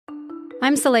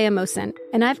I'm Saleha Mohsen,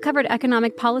 and I've covered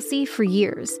economic policy for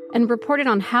years and reported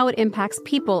on how it impacts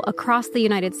people across the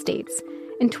United States.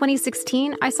 In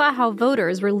 2016, I saw how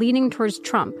voters were leaning towards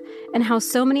Trump and how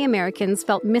so many Americans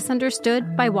felt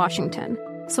misunderstood by Washington.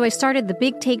 So I started the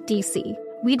Big Take DC.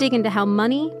 We dig into how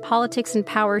money, politics, and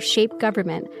power shape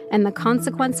government and the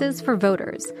consequences for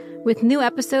voters. With new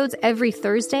episodes every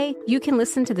Thursday, you can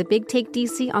listen to the Big Take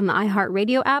DC on the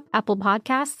iHeartRadio app, Apple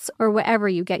Podcasts, or wherever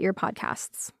you get your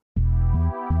podcasts.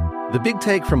 The Big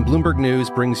Take from Bloomberg News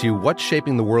brings you what's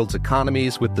shaping the world's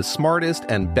economies with the smartest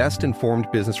and best-informed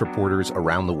business reporters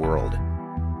around the world.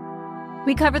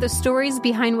 We cover the stories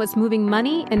behind what's moving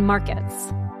money and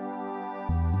markets,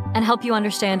 and help you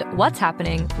understand what's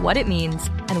happening, what it means,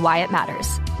 and why it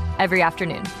matters every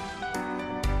afternoon.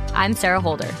 I'm Sarah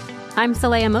Holder. I'm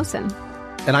Saleha Mohsen.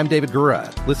 And I'm David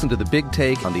Gura. Listen to The Big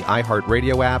Take on the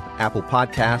iHeartRadio app, Apple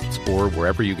Podcasts, or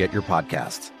wherever you get your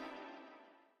podcasts.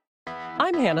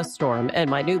 I'm Hannah Storm,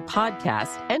 and my new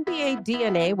podcast, NBA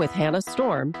DNA with Hannah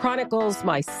Storm, chronicles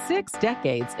my 6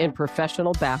 decades in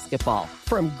professional basketball.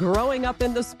 From growing up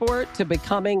in the sport to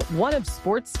becoming one of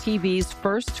sports TV's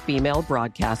first female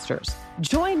broadcasters.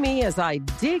 Join me as I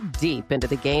dig deep into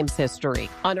the game's history,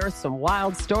 unearth some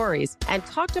wild stories, and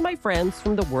talk to my friends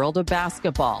from the world of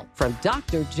basketball, from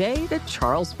Dr. J to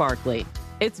Charles Barkley.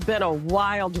 It's been a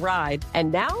wild ride,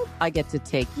 and now I get to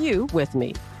take you with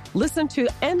me. Listen to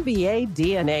NBA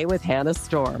DNA with Hannah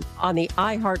Storm on the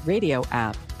iHeartRadio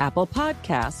app, Apple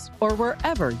Podcasts, or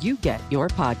wherever you get your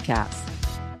podcasts.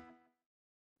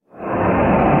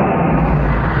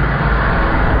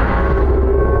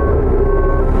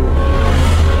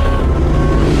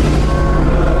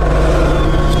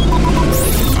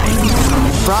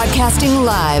 Broadcasting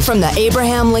live from the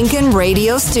Abraham Lincoln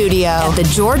Radio Studio at the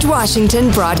George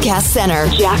Washington Broadcast Center.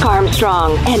 Jack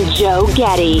Armstrong and Joe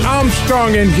Getty.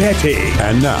 Armstrong and Getty.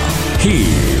 And now,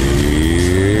 here's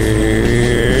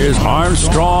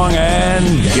Armstrong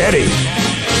and Getty.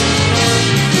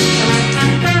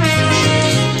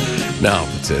 Now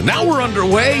we're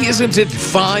underway. Isn't it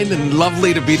fine and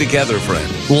lovely to be together, friend?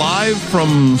 Live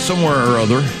from somewhere or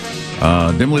other,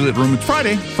 dimly lit room. It's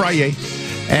Friday.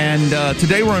 And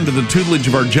today we're under the tutelage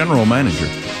of our general manager.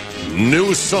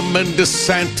 Newsom and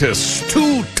DeSantis,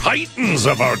 2 titans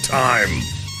of our time.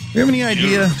 Do you have any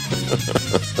idea?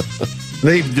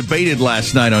 They debated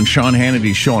last night on Sean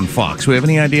Hannity's show on Fox. Do we have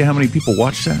any idea how many people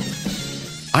watched that?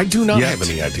 I do not have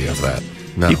any idea of that.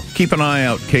 No. Keep an eye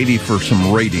out, Katie, for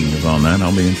some ratings on that.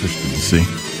 I'll be interested to see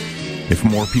if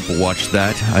more people watched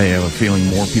that. I have a feeling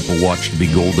more people watched the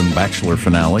Golden Bachelor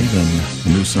finale than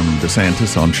Newsom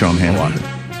DeSantis on Sean Hannity.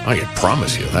 I can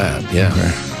promise you that, yeah.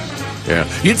 Okay.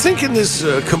 Yeah. You'd think in this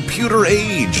computer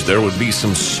age there would be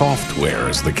some software,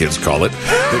 as the kids call it,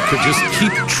 that could just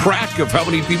keep track of how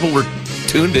many people were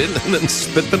tuned in and then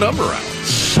spit the number out.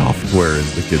 Software,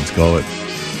 as the kids call it.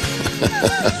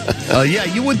 Yeah,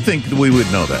 you would think that we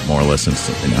would know that more or less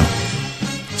instantly now.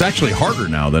 It's actually harder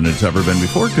now than it's ever been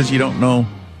before because you don't know.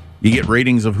 You get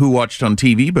ratings of who watched on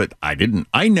TV, but I didn't.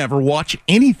 I never watch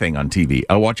anything on TV.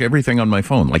 I watch everything on my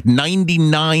phone. Like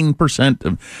 99%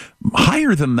 of,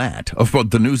 higher than that, of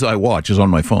what the news I watch is on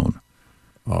my phone.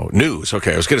 Oh, news.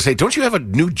 Okay, I was going to say, don't you have a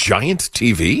new giant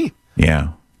TV?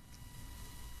 Yeah.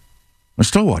 I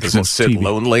still watch Does it sit TV.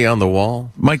 Lonely on the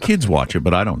wall? My kids watch it,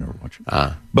 but I don't ever watch it.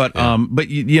 But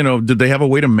you know, did they have a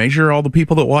way to measure all the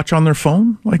people that watch on their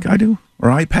phone like I do? Or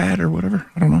iPad or whatever?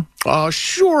 I don't know.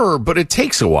 Sure, but it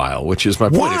takes a while, which is my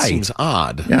point. Why? It seems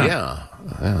odd. Yeah.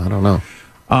 I don't know.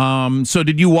 So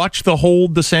did you watch the whole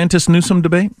DeSantis-Newsom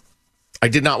debate? I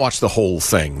did not watch the whole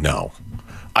thing, no.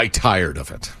 I tired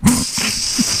of it.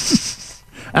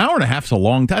 Hour and a half's a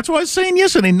long time. That's what I was saying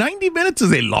yesterday. 90 minutes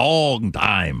is a long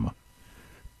time.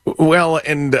 Well,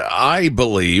 and I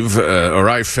believe, or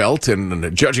I felt,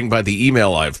 and judging by the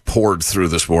email I've poured through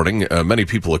this morning, many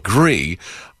people agree,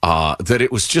 that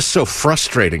it was just so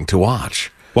frustrating to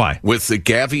watch. Why? With the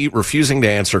Gavi refusing to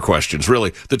answer questions.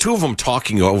 Really, the two of them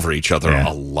talking over each other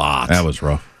a lot. That was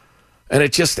rough. And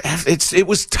it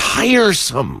was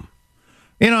tiresome.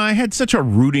 You know, I had such a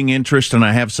rooting interest, and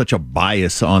I have such a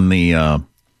bias on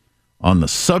the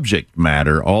subject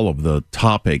matter, all of the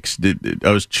topics.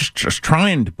 I was just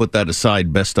trying to put that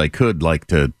aside best I could,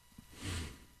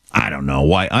 I don't know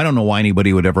why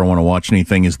anybody would ever want to watch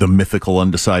anything as the mythical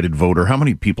undecided voter. How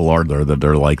many people are there that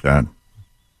are like that?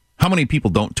 How many people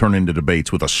don't turn into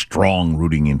debates with a strong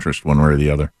rooting interest one way or the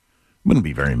other? Wouldn't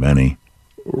be very many.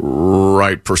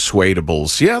 Right,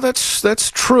 persuadables. Yeah,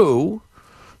 that's true.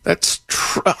 That's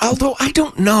true. Although I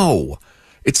don't know.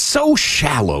 It's so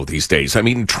shallow these days. I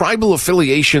mean, tribal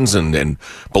affiliations and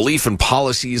belief in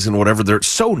policies and whatever, they're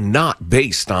so not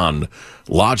based on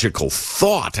logical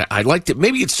thought. I liked it.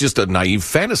 Maybe it's just a naive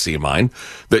fantasy of mine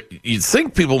that you'd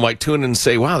think people might tune in and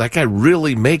say, wow, that guy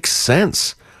really makes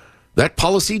sense. That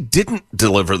policy didn't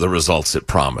deliver the results it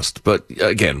promised. But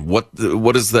again, what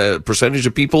is the percentage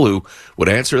of people who would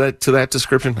answer that to that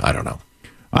description? I don't know.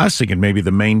 I was thinking maybe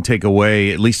the main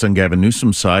takeaway, at least on Gavin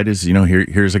Newsom's side, is,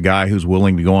 here's a guy who's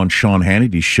willing to go on Sean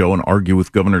Hannity's show and argue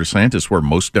with Governor DeSantis, where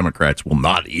most Democrats will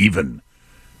not even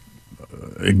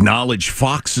acknowledge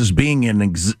Fox as being an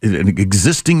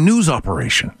existing news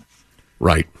operation.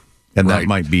 Right. And that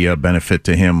might be a benefit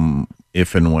to him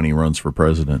if and when he runs for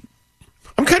president.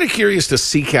 I'm kind of curious to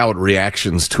seek out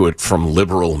reactions to it from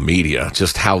liberal media,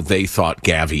 just how they thought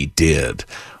Gavi did.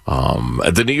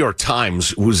 The New York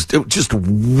Times was just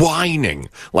whining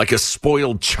like a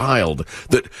spoiled child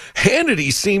that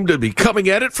Hannity seemed to be coming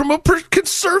at it from a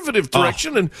conservative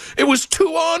direction, and it was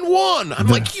 2-on-1. I'm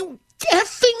like, you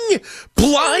effing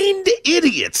blind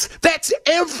idiots. That's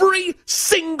every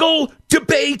single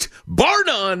debate, bar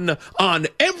none, on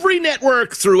every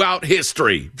network throughout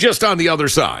history, just on the other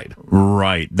side.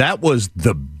 Right. That was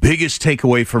the biggest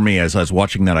takeaway for me as I was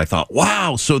watching that. I thought,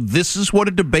 wow, so this is what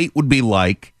a debate would be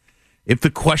like if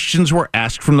the questions were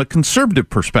asked from the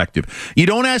conservative perspective. You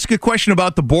don't ask a question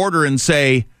about the border and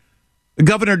say,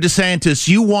 Governor DeSantis,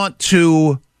 you want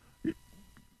to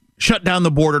shut down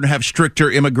the border and have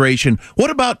stricter immigration. What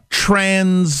about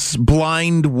trans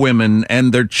blind women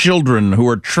and their children who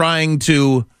are trying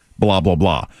to blah, blah,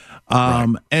 blah? Right.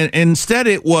 And instead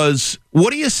it was,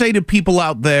 what do you say to people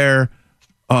out there,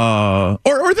 or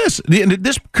this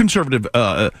conservative,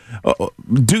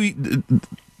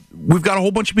 we've got a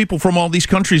whole bunch of people from all these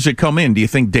countries that come in. Do you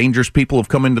think dangerous people have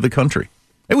come into the country?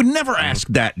 They would never ask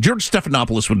that. George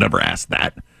Stephanopoulos would never ask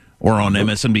that, or on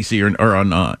MSNBC or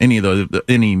on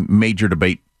any major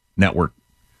debate network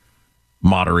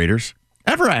moderators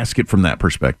ever ask it from that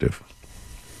perspective.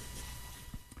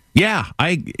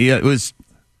 It was.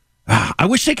 I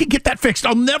wish they could get that fixed.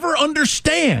 I'll never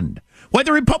understand why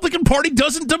the Republican Party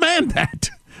doesn't demand that.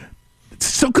 It's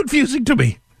so confusing to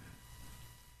me.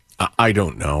 I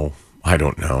don't know. And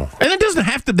it doesn't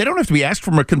have to. They don't have to be asked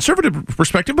from a conservative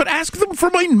perspective, but ask them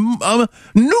from a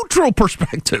neutral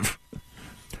perspective,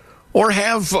 or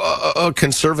have a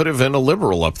conservative and a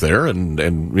liberal up there, and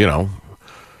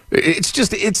it's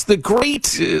the great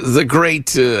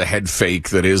head fake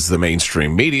that is the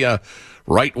mainstream media.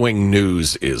 Right-wing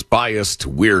news is biased.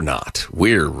 We're not.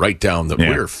 We're right down the.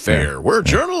 We're fair. We're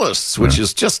journalists, which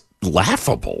is just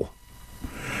laughable.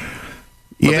 But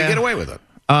they get away with it.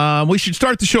 We should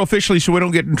start the show officially so we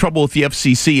don't get in trouble with the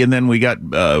FCC, and then we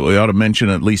ought to mention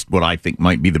at least what I think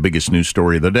might be the biggest news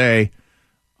story of the day.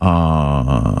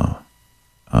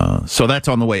 So that's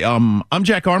on the way. I'm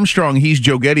Jack Armstrong. He's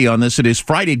Joe Getty on this. It is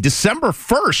Friday, December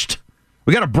 1st.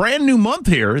 We got a brand new month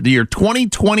here, the year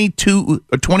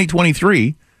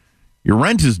 2023. Your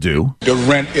rent is due. The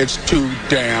rent is too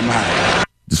damn high.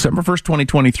 December 1st,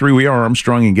 2023. We are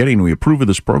Armstrong and Getty, and we approve of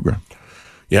this program.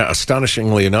 Yeah,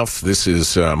 astonishingly enough, this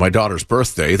is my daughter's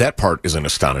birthday. That part isn't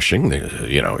astonishing.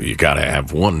 You got to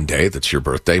have one day that's your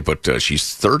birthday, but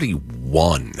she's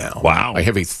 31 now. Wow. I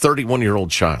have a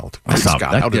 31-year-old child. Scott,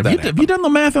 how did that happen? Have you done the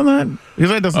math on that? Because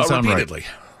that doesn't sound repeatedly. Right.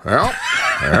 Well.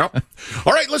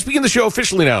 All right, let's begin the show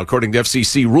officially now. According to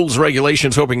FCC rules and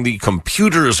regulations, hoping the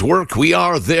computers work. We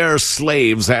are their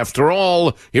slaves after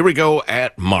all. Here we go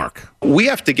at Mark. We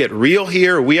have to get real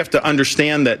here. We have to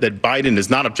understand that Biden is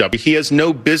not a job. He has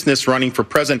no business running for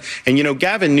president. And,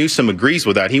 Gavin Newsom agrees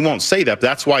with that. He won't say that. But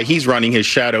that's why he's running his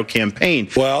shadow campaign.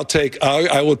 Well,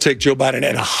 I will take Joe Biden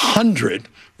at 100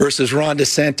 versus Ron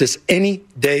DeSantis any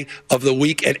day of the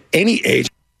week at any age.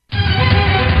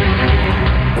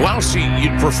 Well, see,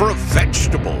 you'd prefer a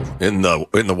vegetable in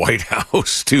the White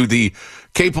House to the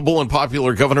capable and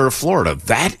popular governor of Florida.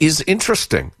 That is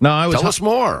interesting. No, Tell us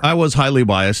more. I was highly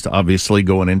biased, obviously,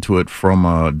 going into it from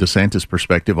a DeSantis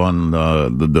perspective on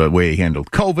the way he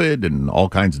handled COVID and all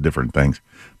kinds of different things.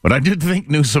 But I did think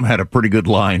Newsom had a pretty good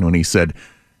line when he said,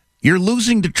 "You're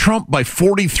losing to Trump by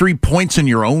 43 points in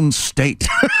your own state."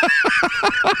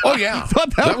 Oh, yeah.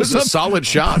 That was a solid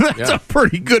shot. That's a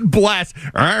pretty good blast.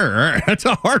 That's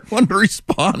a hard one to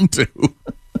respond to.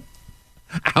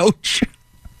 Ouch.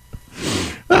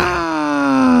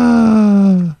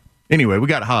 Anyway, we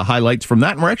got highlights from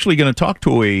that, and we're actually going to talk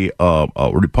to a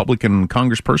Republican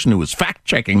congressperson who was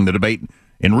fact-checking the debate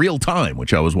in real time,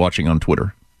 which I was watching on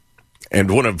Twitter. and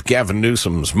one of Gavin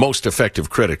Newsom's most effective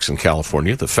critics in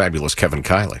California, the fabulous Kevin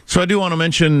Kiley. So I do want to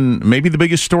mention maybe the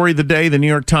biggest story of the day. The New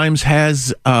York Times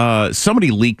has,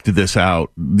 somebody leaked this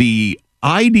out. The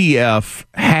IDF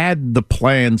had the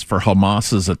plans for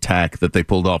Hamas's attack that they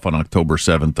pulled off on October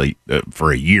 7th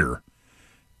for a year.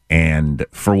 And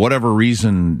for whatever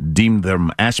reason, deemed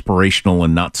them aspirational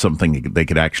and not something they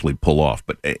could actually pull off.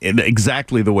 But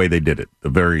exactly the way they did it, the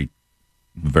very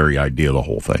idea of the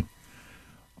whole thing.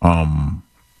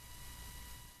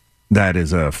 That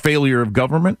is a failure of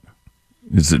government.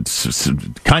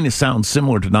 It kind of sounds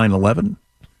similar to 9/11,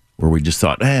 where we just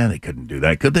thought, they couldn't do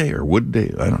that, could they, or would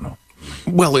they? I don't know.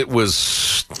 Well, it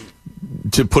was,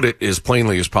 to put it as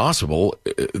plainly as possible,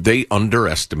 they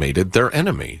underestimated their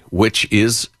enemy, which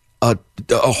is a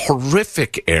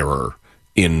horrific error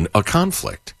in a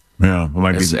conflict. Yeah,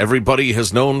 as everybody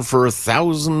has known for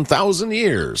 1,000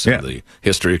 years in the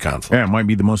history of conflict. Yeah, it might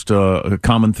be the most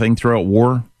common thing throughout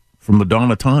war from the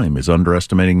dawn of time is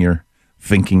underestimating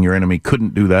thinking your enemy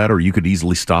couldn't do that, or you could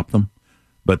easily stop them.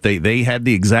 But they had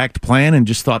the exact plan and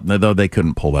just thought they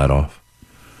couldn't pull that off.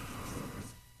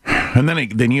 And then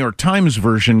the New York Times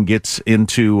version gets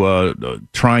into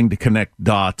trying to connect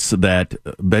dots that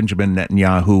Benjamin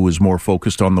Netanyahu was more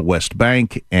focused on the West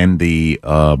Bank and the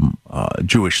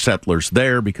Jewish settlers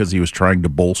there because he was trying to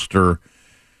bolster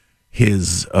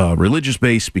his religious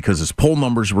base because his poll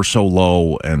numbers were so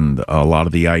low, and a lot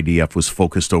of the IDF was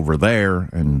focused over there,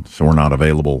 and so were not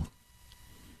available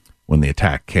when the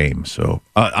attack came. So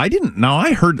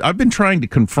I've been trying to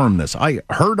confirm this. I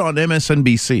heard on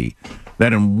MSNBC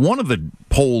that in one of the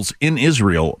polls in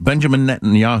Israel, Benjamin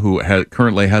Netanyahu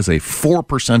currently has a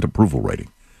 4% approval rating.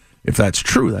 If that's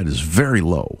true, that is very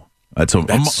low.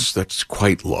 That's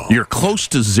quite low. You're close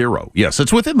to zero. Yes,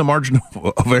 it's within the margin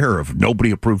of error if nobody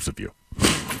approves of you.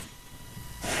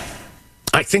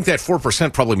 I think that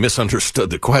 4% probably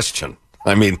misunderstood the question.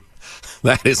 I mean,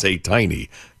 that is a tiny,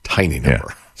 tiny number.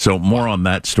 Yeah. So more on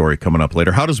that story coming up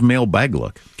later. How does mailbag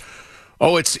look?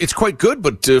 Oh, it's quite good,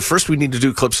 but first we need to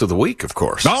do clips of the week, of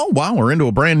course. Oh, wow, we're into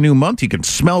a brand new month. You can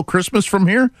smell Christmas from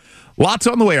here. Lots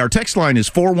on the way. Our text line is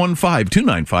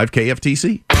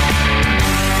 415-295-KFTC.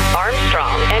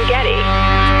 Armstrong and Getty.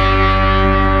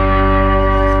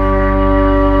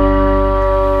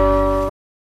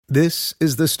 This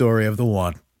is the story of the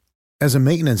one. As a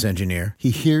maintenance engineer, he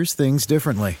hears things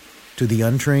differently. To the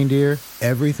untrained ear,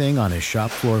 everything on his shop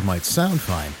floor might sound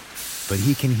fine, but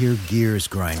he can hear gears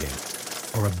grinding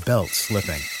or a belt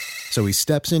slipping. So he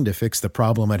steps in to fix the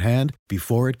problem at hand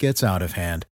before it gets out of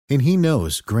hand. And he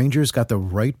knows Grainger's got the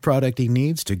right product he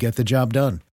needs to get the job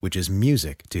done, which is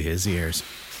music to his ears.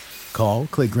 Call,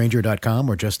 click Grainger.com,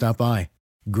 or just stop by.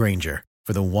 Grainger,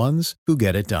 for the ones who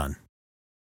get it done.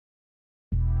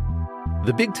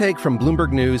 The Big Take from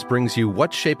Bloomberg News brings you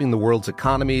what's shaping the world's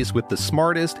economies with the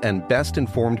smartest and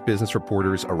best-informed business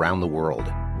reporters around the world.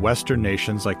 Western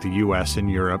nations like the U.S.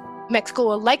 and Europe. Mexico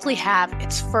will likely have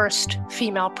its first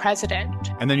female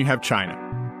president. And then you have China.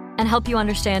 And help you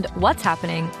understand what's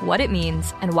happening, what it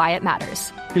means, and why it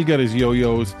matters. He'll get his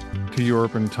yo-yos to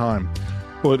Europe in time.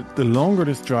 But the longer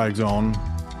this drags on,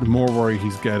 the more worry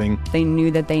he's getting. They knew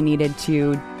that they needed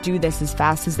to do this as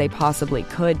fast as they possibly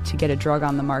could to get a drug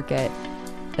on the market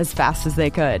as fast as they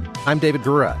could. I'm David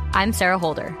Gura. I'm Sarah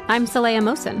Holder. I'm Saleha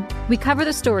Mohsen. We cover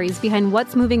the stories behind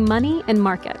what's moving money and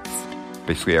markets.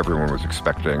 Basically, everyone was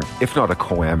expecting, if not a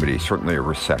calamity, certainly a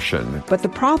recession. But the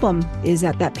problem is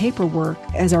that paperwork,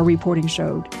 as our reporting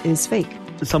showed, is fake.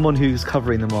 As someone who's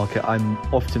covering the market, I'm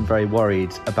often very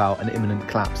worried about an imminent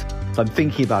collapse. So I'm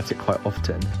thinking about it quite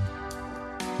often.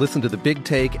 Listen to The Big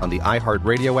Take on the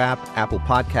iHeartRadio app, Apple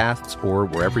Podcasts, or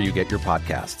wherever you get your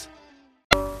podcasts.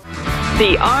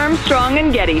 The Armstrong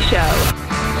and Getty Show.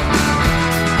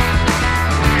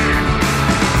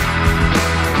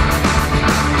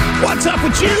 What's up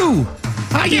with you?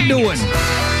 How you doing?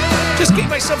 Just gave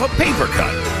myself a paper cut.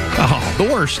 Oh, the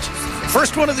worst.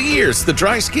 First one of the year. It's the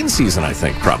dry skin season, I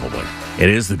think, probably. It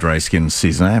is the dry skin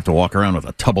season. I have to walk around with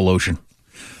a tub of lotion.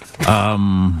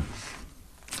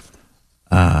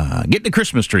 Getting a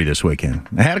Christmas tree this weekend.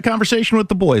 I had a conversation with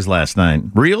the boys last night.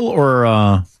 Real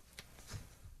or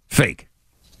fake?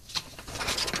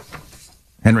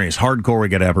 Henry is hardcore. We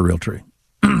got to have a real tree.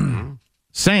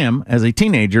 Sam, as a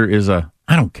teenager, is I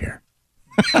don't care.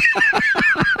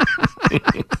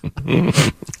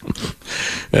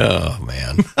 Oh,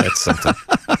 man. That's something.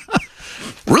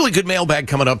 Really good mailbag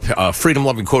coming up.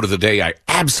 Freedom-loving quote of the day I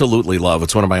absolutely love.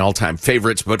 It's one of my all-time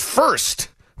favorites. But first,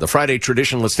 the Friday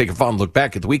tradition. Let's take a fond look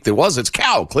back at the week that was. It's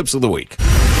Cow Clips of the Week. 3, 2,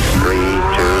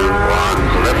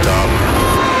 1, lift off.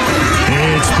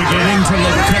 It's beginning to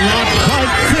look a lot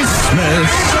like Christmas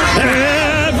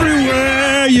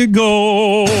everywhere you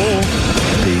go.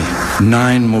 The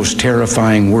 9 most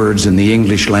terrifying words in the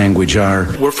English language are,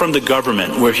 we're from the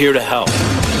government. We're here to help.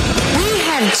 We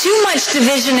have too much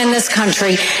division in this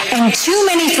country and too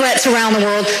many threats around the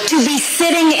world to be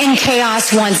sitting in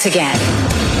chaos once again.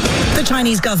 The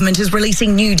Chinese government is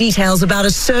releasing new details about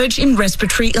a surge in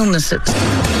respiratory illnesses.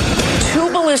 2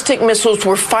 ballistic missiles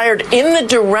were fired in the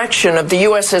direction of the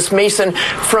USS Mason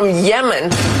from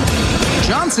Yemen.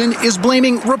 Johnson is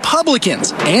blaming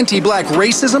Republicans, anti-black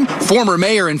racism, former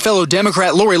mayor and fellow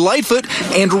Democrat Lori Lightfoot,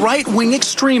 and right-wing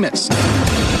extremists.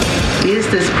 Is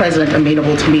this president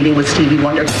amenable to meeting with Stevie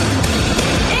Wonder?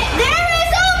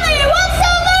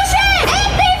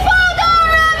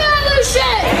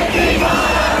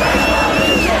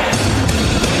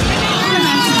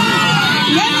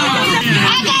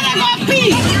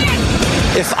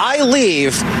 If I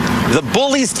leave, the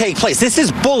bullies take place. This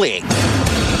is bullying.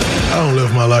 I don't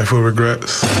live my life with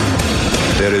regrets.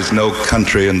 There is no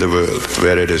country in the world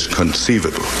where it is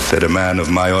conceivable that a man of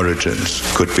my origins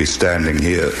could be standing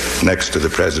here next to the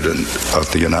President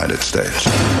of the United States.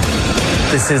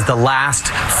 This is the last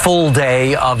full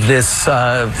day of this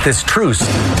truce.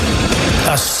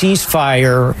 A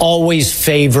ceasefire always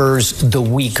favors the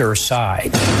weaker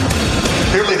side.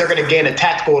 Clearly, they're going to gain a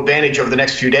tactical advantage over the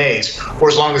next few days, or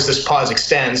as long as this pause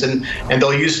extends, and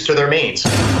they'll use it to their means.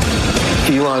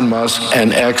 Elon Musk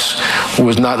and X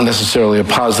was not necessarily a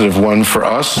positive one for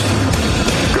us.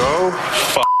 Go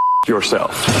f***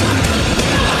 yourself.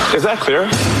 Is that clear?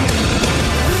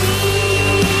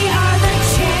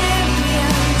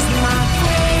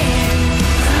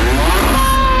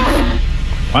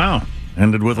 Wow.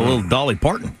 Ended with a little Dolly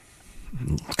Parton.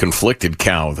 Conflicted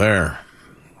cow there.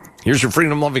 Here's your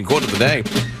freedom-loving quote of the day.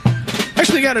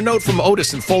 Actually got a note from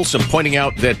Otis and Folsom pointing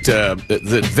out that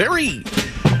the very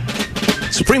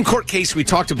Supreme Court case we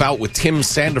talked about with Tim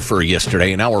Sandifer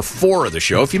yesterday in Hour 4 of the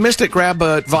show. If you missed it, grab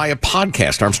it via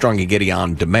podcast, Armstrong and Getty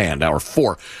On Demand, Hour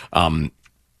 4.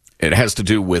 It has to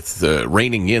do with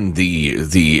reining in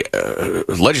the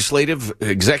legislative,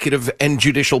 executive, and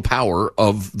judicial power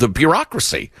of the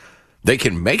bureaucracy. They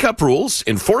can make up rules,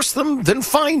 enforce them, then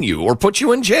fine you or put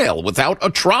you in jail without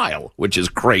a trial, which is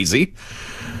crazy.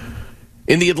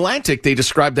 In The Atlantic, they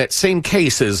described that same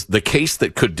case as the case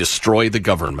that could destroy the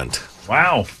government.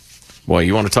 Wow. Well,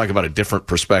 you want to talk about a different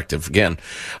perspective. Again,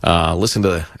 listen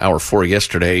to Hour 4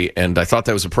 yesterday, and I thought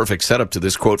that was a perfect setup to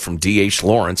this quote from D.H.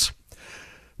 Lawrence.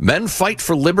 Men fight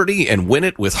for liberty and win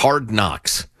it with hard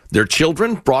knocks. Their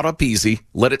children, brought up easy,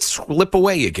 let it slip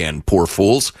away again, poor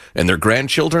fools, and their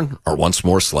grandchildren are once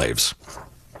more slaves.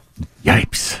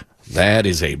 Yipes. That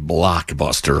is a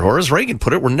blockbuster. Or as Reagan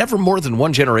put it, we're never more than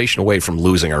one generation away from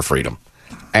losing our freedom.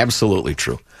 Absolutely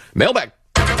true. Mailbag.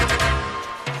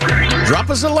 Drop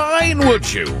us a line, would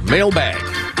you? Mailbag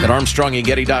at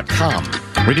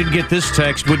ArmstrongandGetty.com. We did get this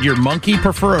text. Would your monkey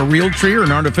prefer a real tree or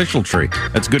an artificial tree?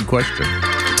 That's a good question.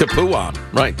 To poo on,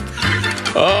 right.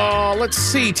 Let's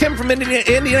see. Tim from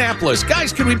Indianapolis.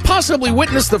 Guys, could we possibly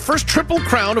witness the first Triple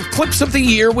Crown of Clips of the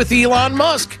Year with Elon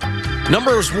Musk?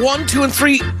 Numbers 1, 2, and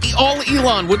 3, all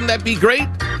Elon. Wouldn't that be great?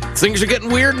 Things are getting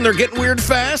weird, and they're getting weird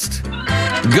fast.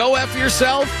 Go F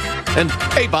yourself. And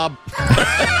hey, Bob.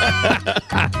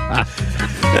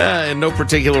 In no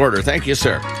particular order. Thank you,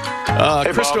 sir.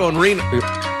 Hey, Christo Bob. and Reno.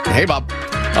 Hey, Bob.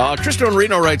 Christo and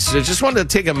Reno writes, just wanted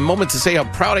to take a moment to say how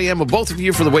proud I am of both of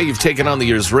you for the way you've taken on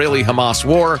the Israeli-Hamas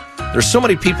war. There's so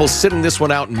many people sitting this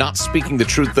one out and not speaking the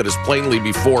truth that is plainly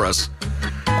before us.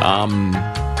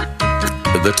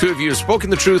 The two of you have spoken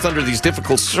the truth under these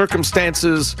difficult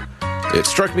circumstances. It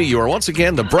struck me you are once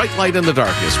again the bright light in the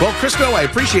darkness. Well, Christo, I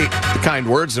appreciate the kind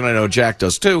words, and I know Jack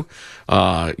does too.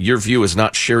 Your view is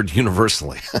not shared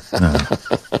universally.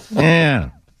 Yeah.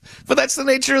 But that's the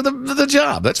nature of the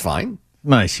job. That's fine.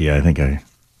 Nice, yeah. I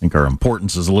think our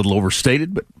importance is a little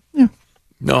overstated, but yeah.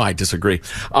 No, I disagree.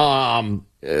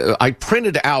 I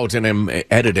printed out and am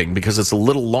editing because it's a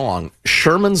little long.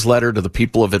 Sherman's letter to the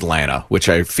people of Atlanta, which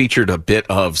I featured a bit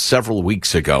of several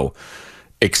weeks ago,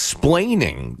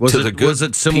 explaining was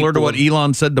it similar to what people,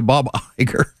 Elon said to Bob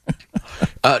Iger?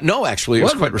 No, actually, it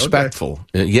was quite respectful.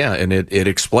 Okay. Yeah, and it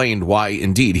explained why,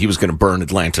 indeed, he was going to burn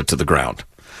Atlanta to the ground.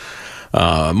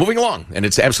 Moving along, and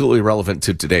it's absolutely relevant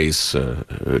to today's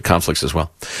conflicts as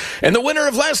well. And the winner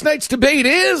of last night's debate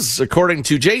is, according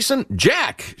to Jason,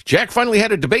 Jack. Jack finally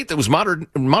had a debate that was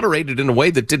moderated in a way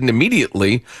that didn't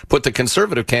immediately put the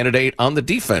conservative candidate on the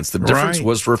defense. The difference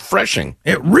was refreshing.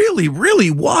 It really,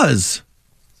 really was.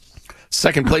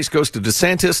 Second place goes to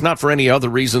DeSantis, not for any other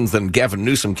reasons than Gavin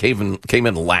Newsom came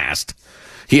in last.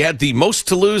 He had the most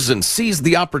to lose and seized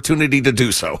the opportunity to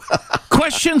do so.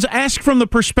 Questions asked from the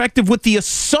perspective with the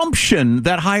assumption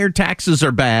that higher taxes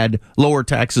are bad, lower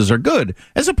taxes are good,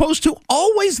 as opposed to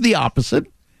always the opposite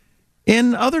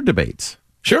in other debates.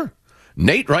 Sure.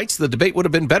 Nate writes the debate would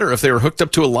have been better if they were hooked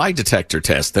up to a lie detector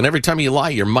test. Then every time you lie,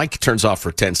 your mic turns off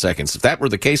for 10 seconds. If that were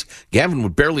the case, Gavin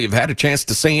would barely have had a chance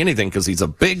to say anything because he's a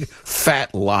big,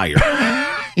 fat liar.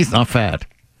 He's not fat.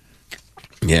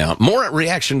 Yeah. More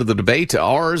reaction to the debate.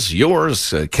 Ours,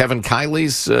 yours, Kevin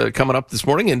Kiley's coming up this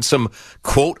morning, and some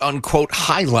quote-unquote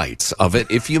highlights of it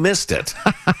if you missed it.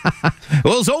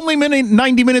 Well, it's only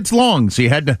 90 minutes long, so you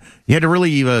had to really,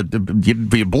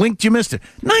 you blinked, you missed it.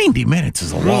 90 minutes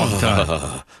is a long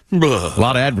time. A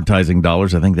lot of advertising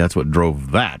dollars. I think that's what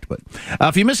drove that. But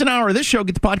if you miss an hour of this show,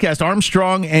 get the podcast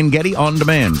Armstrong and Getty on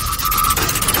demand.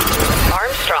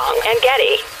 Armstrong and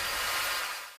Getty.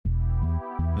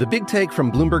 The Big Take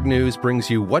from Bloomberg News brings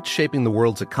you what's shaping the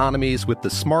world's economies with the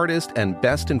smartest and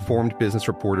best-informed business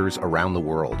reporters around the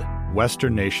world.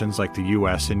 Western nations like the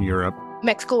U.S. and Europe.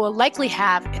 Mexico will likely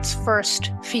have its first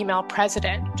female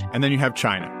president. And then you have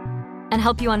China. And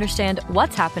help you understand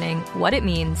what's happening, what it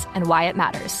means, and why it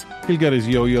matters. He'll get his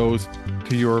yo-yos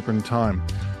to Europe in time.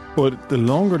 But the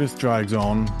longer this drags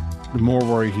on, the more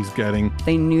worry he's getting.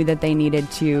 They knew that they needed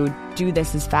to do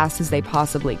this as fast as they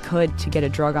possibly could to get a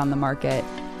drug on the market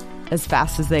as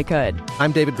fast as they could.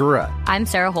 I'm David Gura. I'm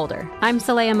Sarah Holder. I'm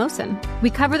Saleha Mohsen. We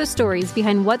cover the stories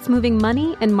behind what's moving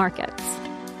money and markets.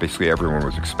 Basically, everyone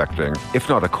was expecting, if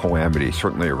not a calamity,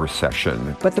 certainly a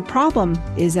recession. But the problem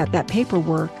is that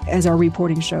paperwork, as our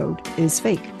reporting showed, is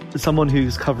fake. As someone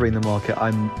who's covering the market,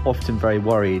 I'm often very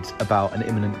worried about an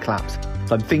imminent collapse.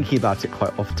 So I'm thinking about it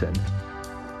quite often.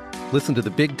 Listen to The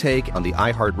Big Take on the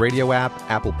iHeartRadio app,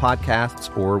 Apple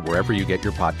Podcasts, or wherever you get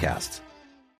your podcasts.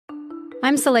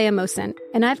 I'm Saleha Mohsen,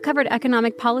 and I've covered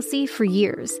economic policy for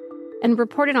years and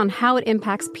reported on how it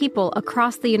impacts people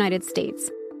across the United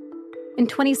States. In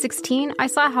 2016, I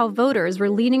saw how voters were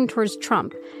leaning towards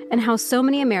Trump and how so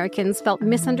many Americans felt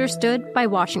misunderstood by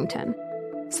Washington.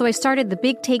 So I started The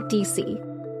Big Take DC.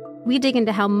 We dig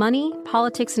into how money,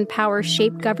 politics, and power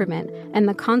shape government and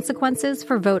the consequences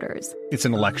for voters. It's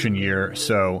an election year,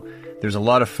 so there's a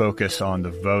lot of focus on the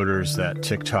voters that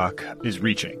TikTok is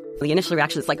reaching. The initial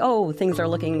reaction is like, oh, things are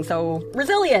looking so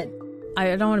resilient.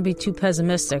 I don't want to be too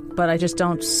pessimistic, but I just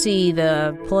don't see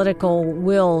the political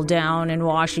will down in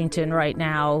Washington right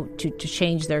now to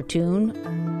change their tune.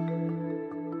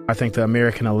 I think the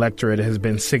American electorate has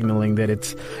been signaling that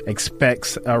it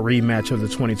expects a rematch of the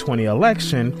 2020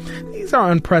 election. These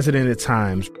are unprecedented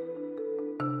times.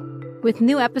 With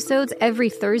new episodes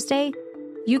every Thursday,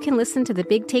 you can listen to The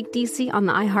Big Take DC on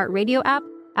the iHeartRadio app,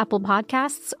 Apple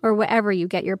Podcasts, or wherever you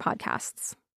get your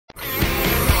podcasts.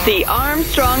 The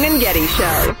Armstrong and Getty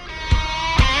Show.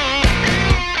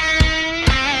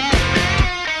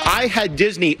 I had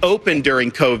Disney open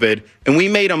during COVID, and we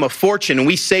made them a fortune, and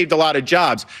we saved a lot of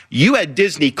jobs. You had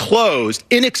Disney closed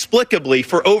inexplicably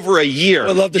for over a year.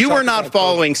 You were not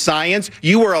following science.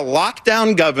 You were a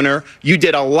lockdown governor. You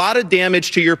did a lot of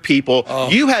damage to your people.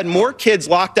 You had more kids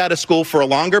locked out of school for a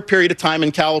longer period of time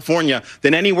in California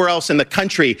than anywhere else in the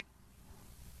country.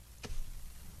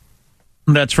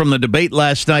 That's from the debate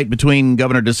last night between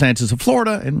Governor DeSantis of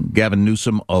Florida and Gavin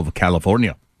Newsom of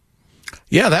California.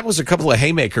 Yeah, that was a couple of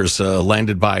haymakers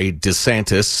landed by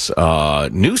DeSantis.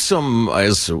 Newsom,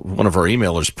 as one of our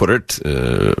emailers put it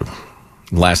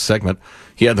last segment,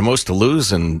 he had the most to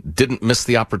lose and didn't miss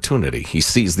the opportunity. He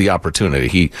seized the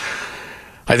opportunity.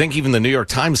 I think even the New York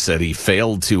Times said he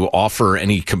failed to offer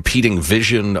any competing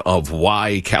vision of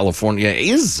why California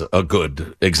is a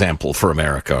good example for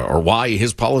America or why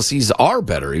his policies are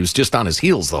better. He was just on his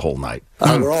heels the whole night.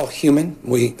 We're all human.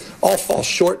 We all fall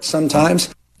short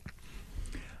sometimes.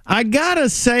 I gotta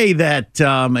say that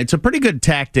it's a pretty good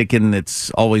tactic, and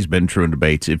it's always been true in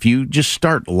debates. If you just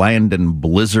start landing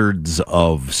blizzards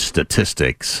of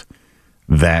statistics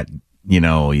that,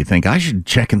 you think I should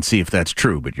check and see if that's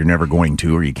true, but you're never going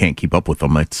to, or you can't keep up with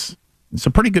them. It's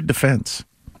a pretty good defense.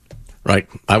 Right.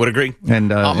 I would agree.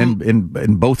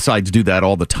 And both sides do that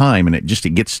all the time, and it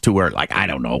gets to where, like, I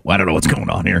don't know what's going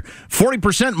on here.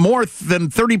 40% more than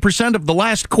 30% of the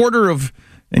last quarter of,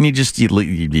 and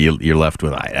you're left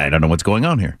with, I don't know what's going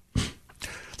on here.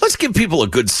 Let's give people a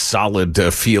good solid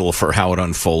feel for how it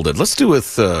unfolded. Let's do with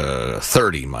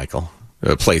 30, Michael.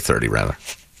 Play 30, rather.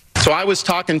 So I was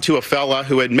talking to a fella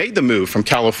who had made the move from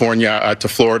California to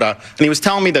Florida, and he was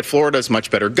telling me that Florida is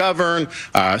much better governed,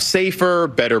 safer,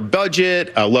 better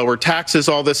budget, lower taxes,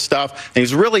 all this stuff. And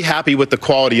he's really happy with the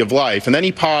quality of life. And then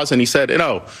he paused and he said,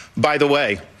 by the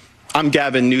way, I'm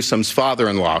Gavin Newsom's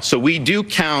father-in-law. So we do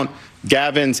count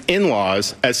Gavin's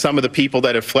in-laws as some of the people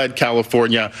that have fled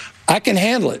California. I can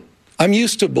handle it. I'm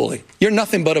used to bully. You're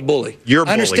nothing but a bully. You're a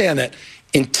bully. I understand that.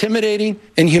 Intimidating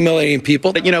and humiliating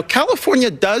people. California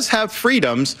does have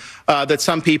freedoms that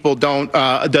some people don't,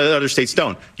 that other states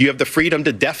don't. You have the freedom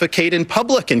to defecate in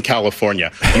public in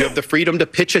California. You have the freedom to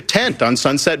pitch a tent on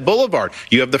Sunset Boulevard.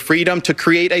 You have the freedom to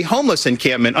create a homeless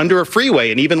encampment under a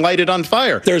freeway and even light it on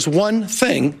fire. There's one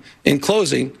thing, in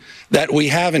closing, that we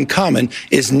have in common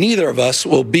is neither of us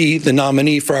will be the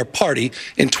nominee for our party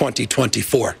in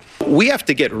 2024. We have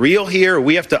to get real here.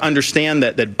 We have to understand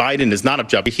that Biden is not a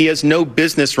job. He has no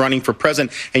business running for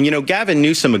president. And, Gavin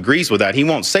Newsom agrees with that. He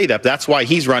won't say that. But that's why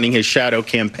he's running his shadow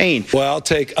campaign. Well,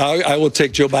 I will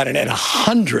take Joe Biden at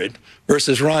 100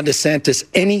 versus Ron DeSantis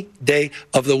any day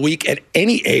of the week at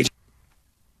any age.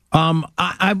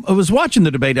 I was watching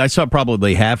the debate. I saw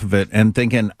probably half of it and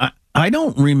thinking, I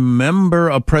don't remember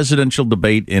a presidential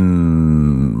debate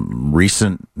in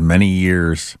recent many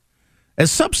years as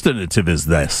substantive as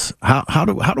this. How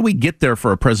do we get there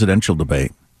for a presidential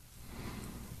debate?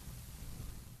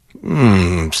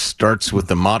 Starts with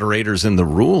the moderators and the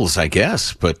rules, I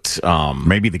guess, but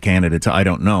maybe the candidates. I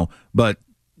don't know, but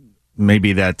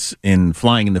maybe that's in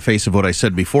flying in the face of what I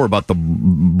said before about the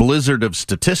blizzard of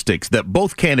statistics that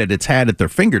both candidates had at their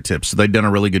fingertips. They'd done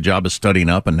a really good job of studying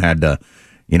up and had to,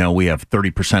 we have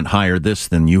 30% higher this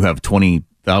than you have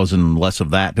 20,000 less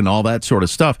of that and all that sort of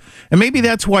stuff. And maybe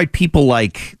that's why people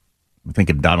like, I think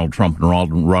of Donald Trump and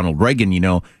Ronald Reagan,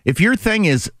 if your thing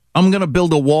is, I'm going to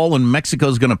build a wall and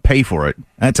Mexico's going to pay for it.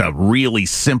 That's a really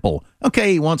simple,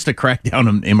 okay, he wants to crack down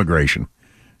on immigration.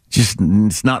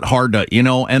 It's not hard to,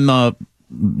 and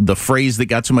the phrase that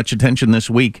got so much attention this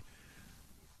week,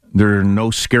 there are no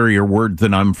scarier words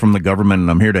than I'm from the government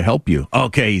and I'm here to help you.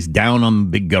 Okay, he's down on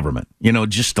big government.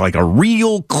 Just like a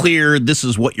real clear, this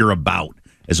is what you're about,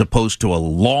 as opposed to a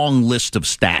long list of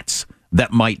stats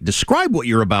that might describe what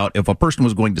you're about if a person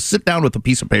was going to sit down with a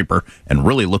piece of paper and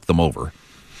really look them over.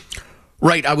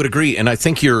 Right, I would agree, and I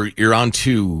think you're on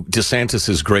to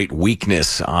DeSantis's great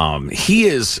weakness. He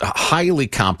is highly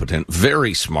competent,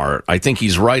 very smart. I think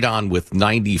he's right on with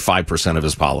 95% of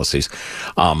his policies,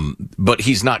 but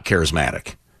he's not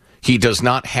charismatic. He does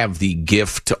not have the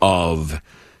gift of,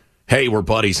 hey, we're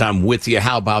buddies, I'm with you,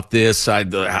 how about this? I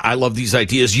love these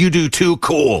ideas, you do too,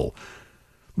 cool.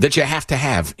 That you have to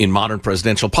have in modern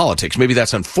presidential politics. Maybe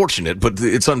that's unfortunate, but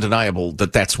it's undeniable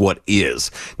that that's what is.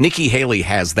 Nikki Haley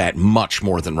has that much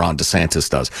more than Ron DeSantis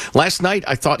does. Last night,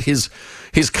 I thought his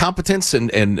competence and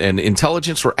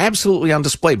intelligence were absolutely on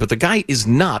display, but the guy is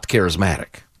not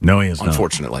charismatic. No, he is not.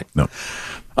 Unfortunately. No.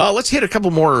 Let's hit a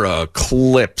couple more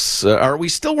clips. Are we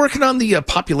still working on the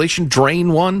population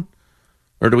drain one?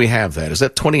 Or do we have that? Is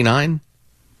that 29?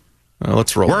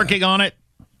 Let's roll. Working on it.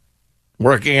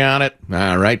 Working on it.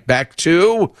 All right, back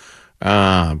to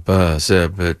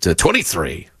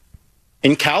 23.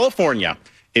 In California,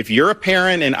 if you're a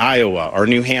parent in Iowa or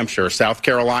New Hampshire or South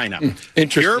Carolina,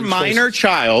 your minor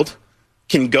child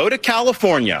can go to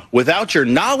California without your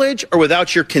knowledge or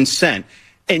without your consent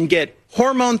and get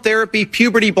hormone therapy,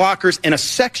 puberty blockers, and a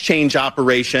sex change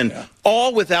operation,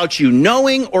 all without you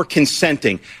knowing or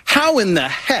consenting. How in the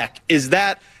heck is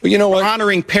that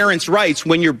honoring parents' rights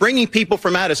when you're bringing people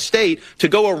from out of state to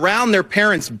go around their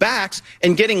parents' backs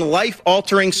and getting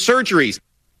life-altering surgeries?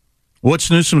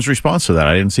 What's Newsom's response to that?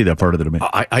 I didn't see that part of the debate.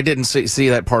 I didn't see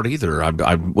that part either.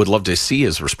 I would love to see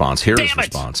his response. Hear his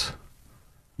response.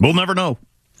 We'll never know.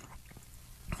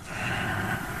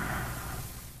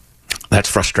 That's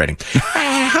frustrating.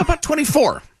 How about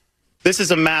 24? This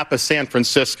is a map of San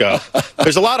Francisco.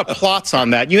 There's a lot of plots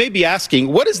on that. You may be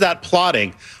asking, what is that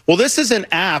plotting? Well, this is an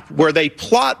app where they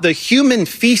plot the human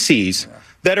feces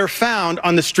that are found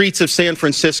on the streets of San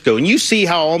Francisco. And you see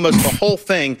how almost the whole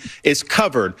thing is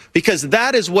covered, because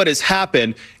that is what has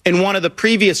happened in one of the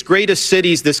previous greatest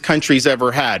cities this country's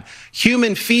ever had.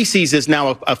 Human feces is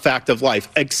now a fact of life,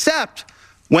 except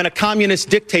when a communist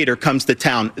dictator comes to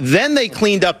town. Then they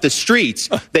cleaned up the streets.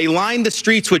 They lined the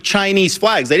streets with Chinese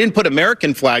flags. They didn't put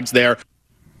American flags there.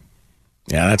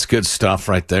 Yeah, that's good stuff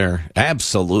right there.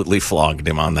 Absolutely flogged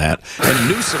him on that. And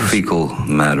Newsom's fecal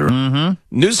matter.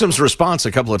 Mm-hmm. Newsom's response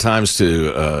a couple of times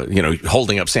to,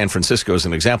 holding up San Francisco as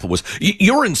an example was,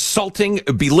 you're insulting,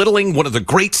 belittling one of the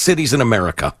great cities in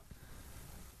America.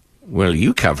 Well,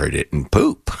 you covered it in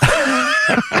poop.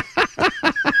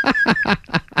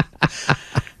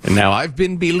 Now, I've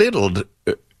been belittled.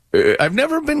 I've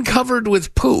never been covered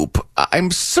with poop.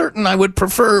 I'm certain I would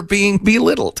prefer being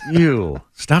belittled. You.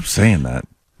 Stop saying that.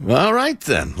 All right,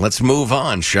 then. Let's move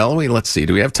on, shall we? Let's see.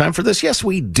 Do we have time for this? Yes,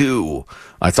 we do.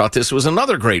 I thought this was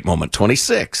another great moment.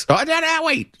 26. Oh, no,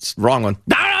 wait. Wrong one.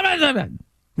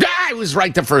 I was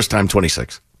right the first time.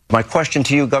 26. My question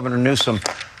to you, Governor Newsom,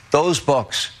 those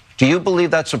books, do you believe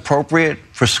that's appropriate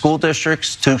for school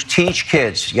districts to teach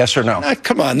kids? Yes or no?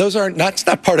 Come on, that's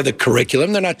not part of the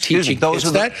curriculum. They're not teaching those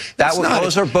kids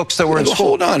those are books that were in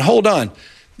school. Hold on.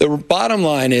 The bottom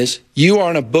line is you are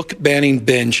on a book banning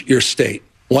binge, your state.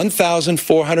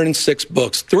 1,406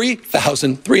 books,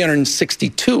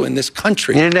 3,362 in this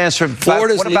country. You didn't answer.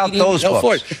 What about those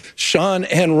books? Sean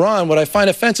and Ron, what I find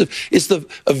offensive is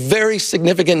a very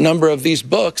significant number of these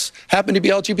books happen to be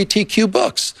LGBTQ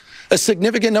books. A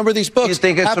significant number of these books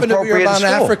happen to be about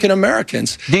African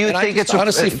Americans. Do you think it's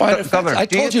honestly find it offensive? I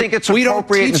told you, we don't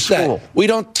teach that. We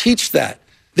don't teach that.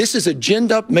 This is a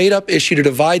ginned-up, made-up issue to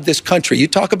divide this country. You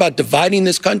talk about dividing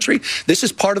this country. This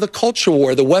is part of the culture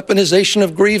war, the weaponization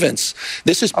of grievance.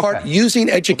 This is part using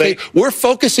education. We're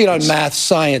focusing on math,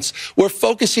 science. We're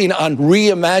focusing on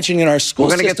reimagining our school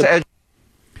system.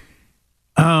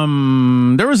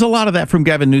 There was a lot of that from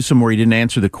Gavin Newsom where he didn't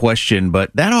answer the question,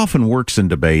 but that often works in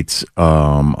debates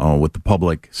with the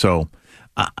public. So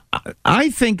I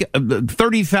think a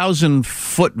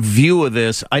 30,000-foot view of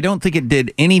this, I don't think it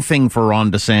did anything for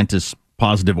Ron DeSantis,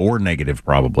 positive or negative,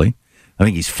 probably. I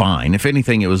think he's fine. If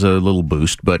anything, it was a little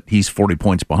boost, but he's 40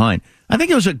 points behind. I think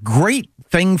it was a great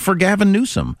thing for Gavin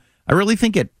Newsom. I really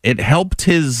think it helped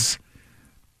his,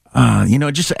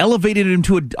 it just elevated him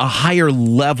to a higher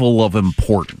level of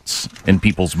importance in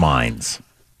people's minds.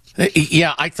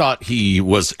 Yeah, I thought he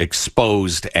was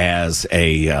exposed as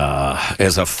a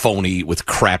phony with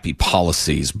crappy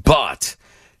policies. But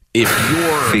if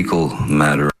you're fecal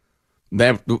matter,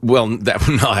 that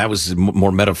was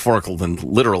more metaphorical than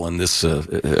literal in this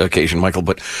occasion, Michael.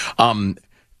 But on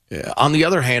the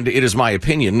other hand, it is my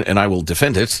opinion, and I will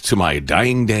defend it to my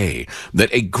dying day,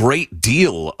 that a great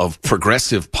deal of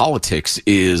progressive politics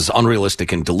is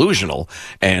unrealistic and delusional,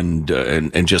 and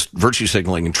just virtue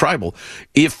signaling and tribal.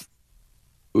 If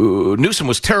Newsom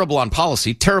was terrible on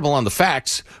policy, terrible on the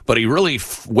facts, but he really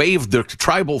waved the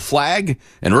tribal flag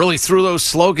and really threw those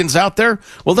slogans out there,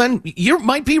 well, then you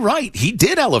might be right. He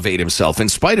did elevate himself in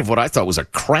spite of what I thought was a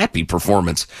crappy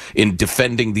performance in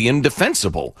defending the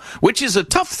indefensible, which is a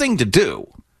tough thing to do.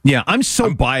 Yeah, I'm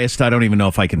so biased, I don't even know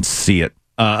if I can see it.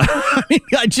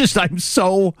 I'm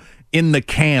so in the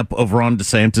camp of Ron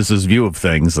DeSantis' view of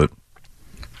things that...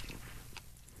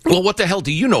 Well, what the hell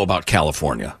do you know about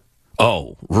California?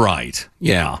 Oh, right.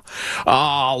 Yeah.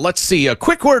 Let's see. A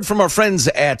quick word from our friends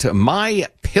at My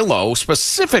Pillow.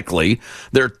 Specifically,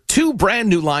 there are 2 brand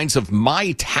new lines of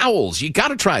My Towels. You got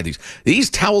to try these. These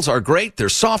towels are great. They're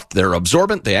soft. They're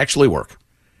absorbent. They actually work.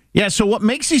 Yeah, so what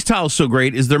makes these towels so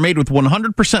great is they're made with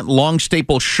 100% long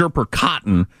staple Sherpa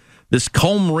cotton. This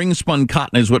comb ring spun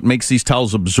cotton is what makes these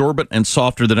towels absorbent and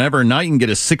softer than ever. And now you can get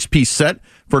a 6-piece set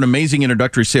for an amazing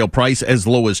introductory sale price as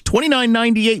low as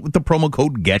 $29.98 with the promo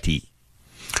code Getty.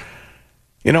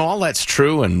 You know, all that's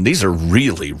true, and these are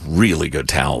really, really good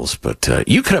towels, but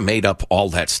you could have made up all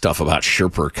that stuff about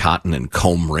Sherpa cotton and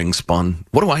comb ring spun.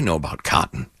 What do I know about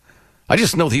cotton? I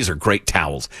just know these are great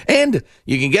towels, and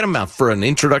you can get them out for an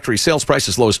introductory sales price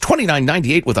as low as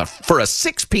 $29.98 for a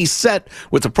 6-piece set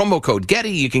with the promo code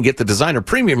Getty. You can get the designer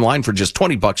premium line for just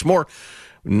 $20 more.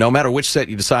 No matter which set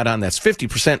you decide on, that's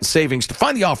 50% savings. To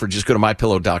find the offer, just go to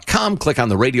MyPillow.com, click on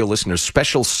the radio listener's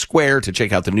special square to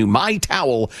check out the new My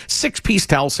Towel 6-piece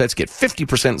towel sets. Get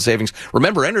 50% savings.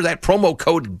 Remember, enter that promo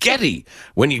code Getty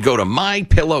when you go to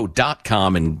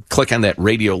MyPillow.com and click on that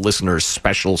radio listener's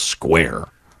special square.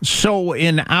 So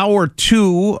in hour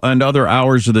 2 and other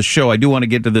hours of the show, I do want to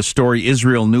get to this story.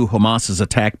 Israel knew Hamas's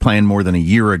attack plan more than a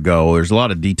year ago. There's a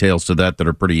lot of details to that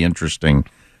are pretty interesting.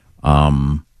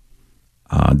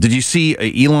 Did you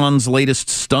see Elon's latest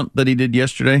stunt that he did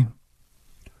yesterday?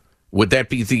 Would that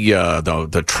be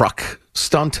the truck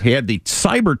stunt? He had the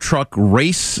Cybertruck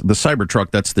race. The Cybertruck,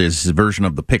 that's this version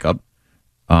of the pickup,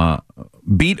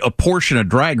 beat a Porsche in a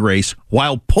drag race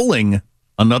while pulling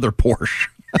another Porsche.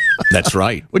 That's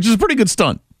right. Which is a pretty good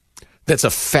stunt. That's a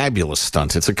fabulous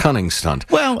stunt. It's a cunning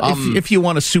stunt. Well, if you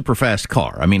want a super fast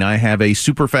car. I mean, I have a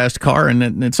super fast car,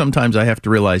 and sometimes I have to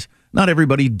realize not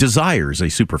everybody desires a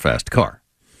super fast car.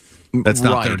 That's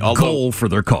not their goal for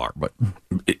their car. But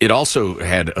it also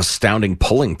had astounding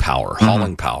pulling power,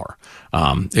 hauling power.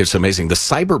 It's amazing. The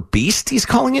Cyber Beast, he's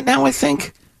calling it now, I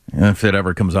think. If it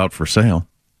ever comes out for sale.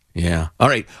 Yeah. All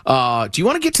right. Do you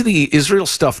want to get to the Israel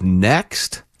stuff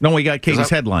next? No, we got Katie's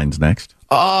headlines next.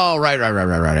 Oh, right. All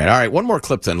right, one more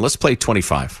clip then. Let's play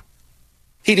 25.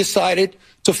 He decided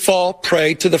to fall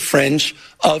prey to the fringe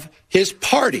of his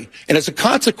party. And as a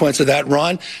consequence of that,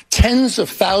 Ron, tens of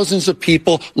thousands of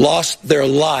people lost their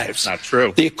lives. Not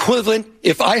true. The equivalent,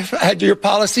 if I had your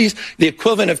policies, the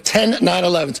equivalent of 10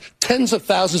 9/11s. Tens of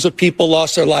thousands of people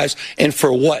lost their lives. And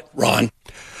for what, Ron?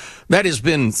 That has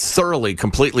been thoroughly,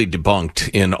 completely debunked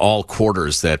in all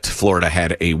quarters that Florida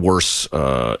had a worse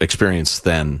experience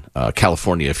than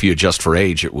California. If you adjust for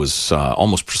age, it was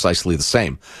almost precisely the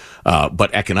same.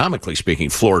 But economically speaking,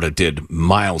 Florida did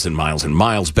miles and miles and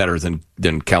miles better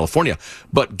than California.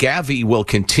 But Gavi will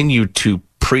continue to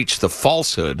preach the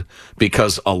falsehood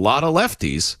because a lot of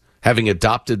lefties, having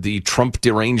adopted the Trump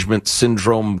derangement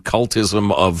syndrome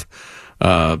cultism of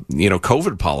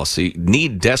COVID policy,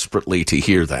 need desperately to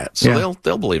hear that. So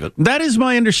they'll believe it. That is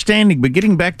my understanding. But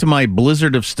getting back to my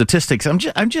blizzard of statistics,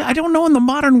 I don't know in the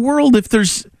modern world if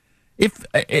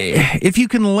you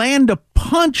can land a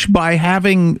punch by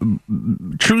having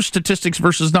true statistics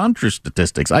versus non-true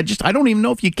statistics. I don't even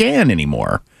know if you can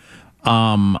anymore.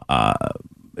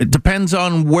 It depends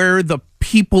on where the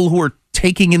people who are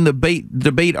taking in the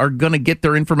debate are going to get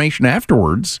their information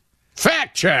afterwards.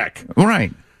 Fact check.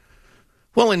 Right.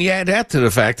 Well, and you add that to the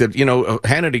fact that,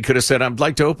 Hannity could have said, I'd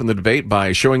like to open the debate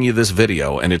by showing you this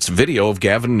video, and it's video of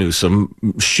Gavin Newsom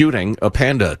shooting a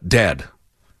panda dead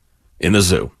in the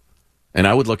zoo. And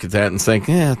I would look at that and think,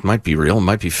 it might be real, it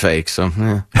might be fake. So,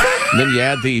 And then you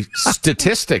add the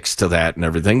statistics to that and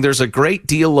everything. There's a great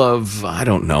deal of, I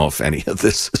don't know if any of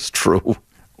this is true.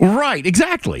 Right,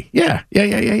 exactly. Yeah.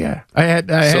 I had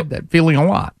that feeling a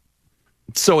lot.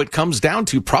 So it comes down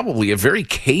to probably a very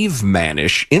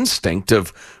cavemanish instinct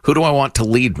of who do I want to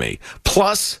lead me,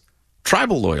 plus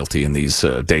tribal loyalty in these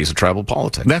days of tribal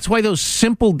politics. That's why those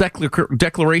simple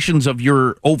declarations of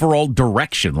your overall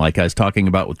direction, like I was talking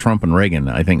about with Trump and Reagan,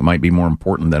 I think might be more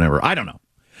important than ever. I don't know.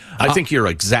 I think you're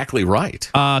exactly right.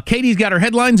 Katie's got her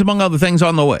headlines, among other things,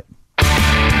 on the way.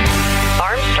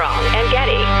 Armstrong and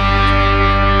Getty.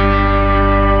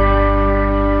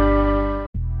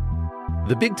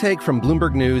 The Big Take from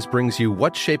Bloomberg News brings you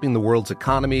what's shaping the world's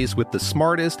economies with the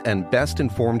smartest and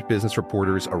best-informed business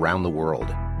reporters around the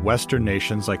world. Western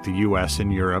nations like the U.S.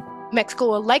 and Europe. Mexico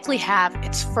will likely have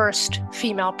its first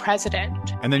female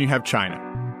president. And then you have China.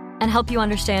 And help you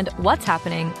understand what's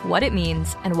happening, what it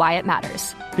means, and why it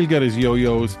matters. He'll get his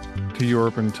yo-yos to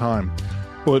Europe in time.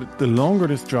 But the longer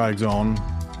this drags on,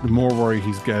 the more worry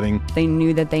he's getting. They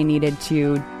knew that they needed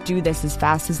to do this as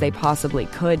fast as they possibly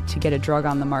could to get a drug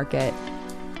on the market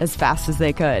as fast as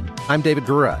they could. I'm David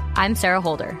Gura. I'm Sarah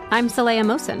Holder. I'm Saleha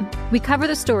Mohsen. We cover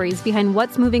the stories behind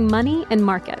what's moving money and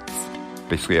markets.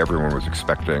 Basically, everyone was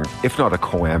expecting, if not a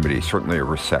calamity, certainly a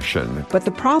recession. But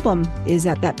the problem is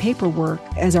that paperwork,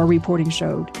 as our reporting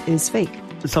showed, is fake.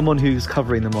 As someone who's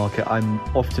covering the market, I'm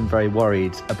often very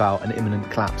worried about an imminent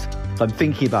collapse. So I'm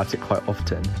thinking about it quite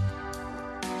often.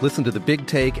 Listen to The Big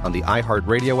Take on the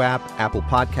iHeartRadio app, Apple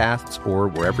Podcasts, or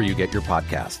wherever you get your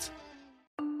podcasts.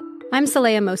 I'm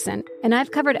Saleha Mohsen, and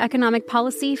I've covered economic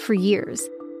policy for years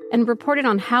and reported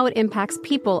on how it impacts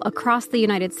people across the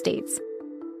United States.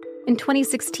 In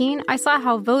 2016, I saw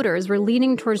how voters were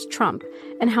leaning towards Trump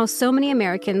and how so many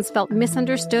Americans felt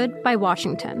misunderstood by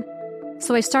Washington.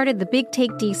 So I started The Big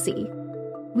Take DC.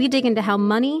 We dig into how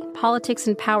money, politics,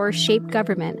 and power shape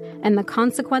government and the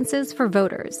consequences for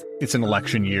voters. It's an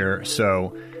election year,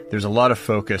 so there's a lot of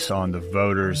focus on the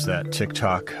voters that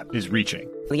TikTok is reaching.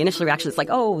 The initial reaction is like,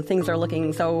 things are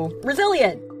looking so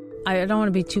resilient. I don't want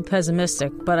to be too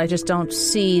pessimistic, but I just don't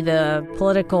see the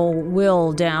political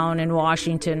will down in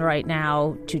Washington right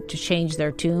now to change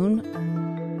their tune.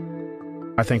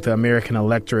 I think the American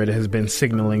electorate has been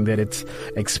signaling that it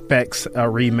expects a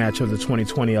rematch of the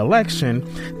 2020 election.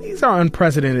 These are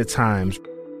unprecedented times.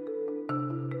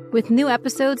 With new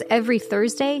episodes every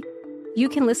Thursday, you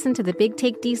can listen to The Big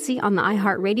Take DC on the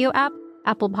iHeartRadio app,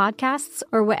 Apple Podcasts,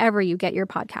 or wherever you get your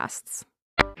podcasts.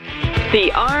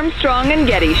 The Armstrong and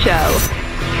Getty Show.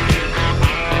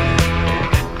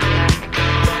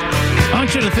 I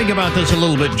want you to think about this a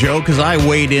little bit, Joe, because I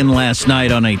weighed in last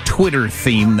night on a Twitter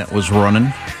theme that was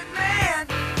running.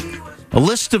 A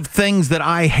list of things that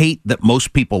I hate that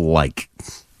most people like.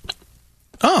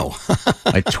 Oh.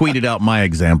 I tweeted out my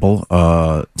example.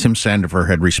 Tim Sandifer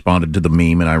had responded to the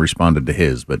meme, and I responded to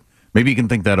his. But maybe you can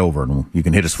think that over, and you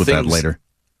can hit us with that later.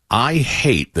 I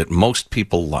hate that most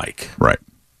people like. Right.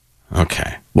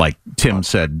 Okay. Like Tim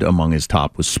said among his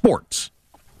top was sports.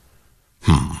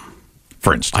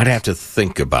 For instance. I'd have to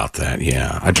think about that,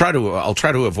 yeah. I'll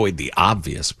try to avoid the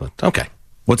obvious, but okay.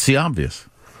 What's the obvious?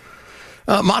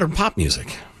 Modern pop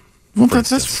music. Well,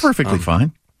 that's perfectly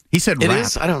fine. He said it rap.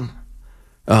 is? I don't...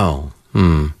 Oh,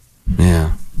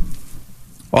 yeah.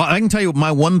 Well, I can tell you what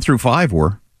my 1 through 5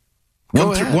 were.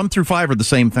 1 through 5 are the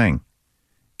same thing.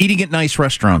 Eating at nice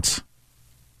restaurants.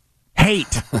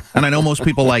 Hate. And I know most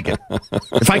people like it.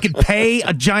 If I could pay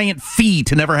a giant fee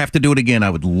to never have to do it again, I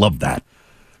would love that.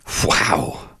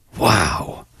 Wow.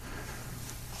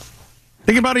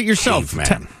 Think about it yourself.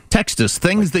 Text us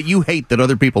things that you hate that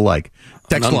other people like.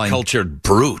 Text An line. Uncultured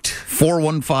brute.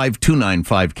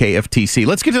 415-295-KFTC.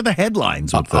 Let's get to the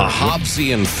headlines. With a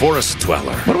Hobbesian forest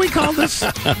dweller. What do we call this?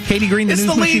 Katie Green, the it's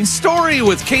news the machine? lead story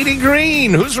with Katie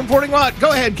Green. Who's reporting what?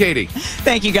 Go ahead, Katie.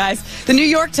 Thank you, guys. The New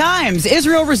York Times.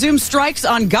 Israel resumes strikes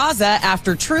on Gaza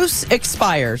after truce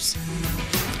expires.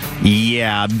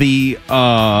 Yeah, the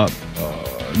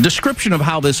description of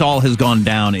how this all has gone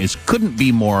down couldn't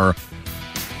be more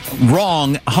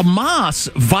wrong.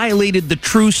 Hamas violated the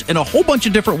truce in a whole bunch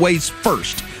of different ways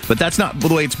first, but that's not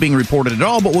the way it's being reported at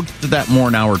all, but we'll get to that more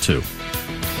in an hour or two.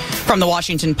 From the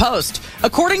Washington Post,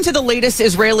 according to the latest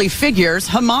Israeli figures,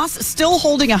 Hamas still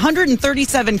holding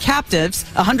 137 captives,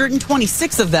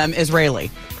 126 of them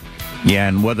Israeli. Yeah,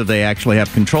 and whether they actually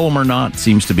have control of them or not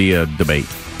seems to be a debate.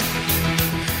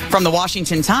 From the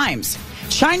Washington Times,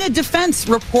 China Defense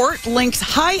report links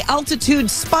high-altitude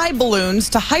spy balloons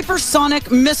to hypersonic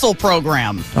missile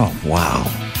program. Oh, wow.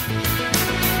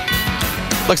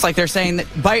 Looks like they're saying that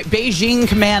Beijing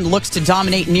command looks to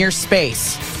dominate near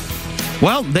space.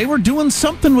 Well, they were doing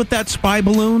something with that spy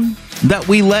balloon that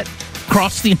we let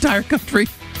cross the entire country.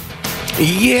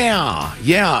 Yeah,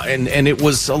 and it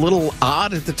was a little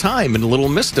odd at the time and a little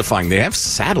mystifying. They have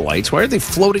satellites. Why are they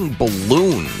floating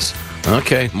balloons?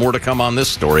 Okay, more to come on this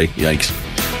story. Yikes.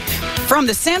 From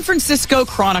the San Francisco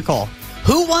Chronicle,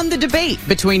 who won the debate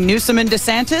between Newsom and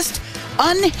DeSantis?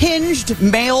 Unhinged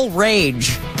male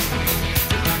rage.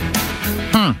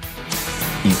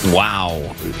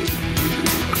 Wow.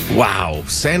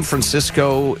 San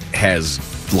Francisco has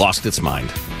lost its mind.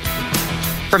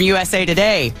 From USA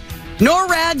Today,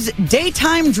 NORAD's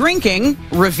daytime drinking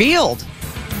revealed.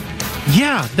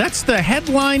 Yeah, that's the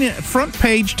headline, front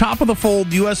page, top of the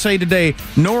fold, USA Today.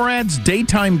 NORAD's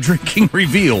daytime drinking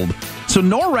revealed. So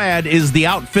NORAD is the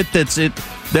outfit that's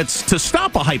to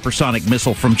stop a hypersonic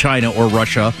missile from China or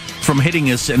Russia from hitting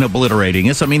us and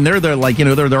obliterating us. I mean, they're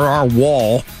our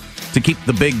wall to keep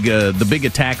the big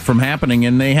attack from happening.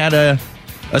 And they had a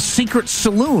secret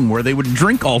saloon where they would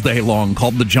drink all day long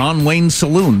called the John Wayne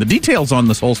Saloon. The details on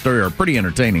this whole story are pretty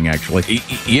entertaining, actually.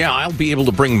 Yeah, I'll be able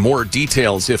to bring more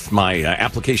details if my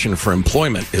application for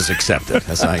employment is accepted,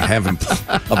 as I haven't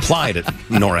applied at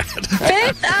NORAD.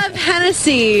 Fifth of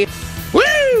Hennessy.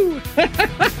 Woo!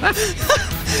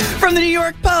 From the New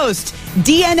York Post,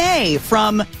 DNA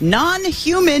from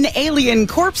non-human alien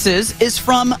corpses is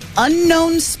from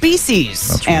unknown species,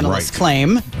 That's analysts right.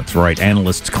 claim. That's right,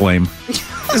 analysts claim.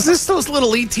 Is this those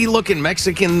little ET-looking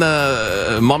Mexican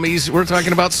mummies we're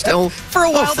talking about still? For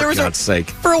a while, for God's sake.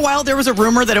 For a while, there was a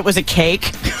rumor that it was a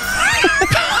cake.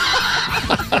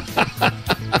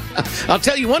 I'll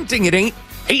tell you one thing, it ain't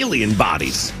alien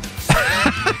bodies.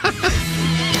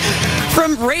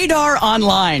 From Radar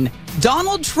Online,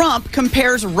 Donald Trump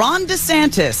compares Ron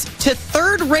DeSantis to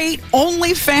third-rate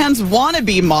OnlyFans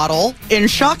wannabe model in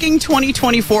shocking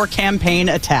 2024 campaign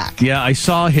attack. Yeah, I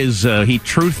saw his, he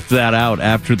truthed that out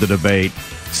after the debate.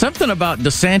 Something about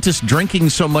DeSantis drinking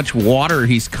so much water,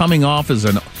 he's coming off as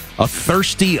a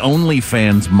thirsty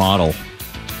OnlyFans model.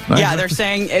 Yeah, they're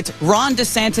saying it's Ron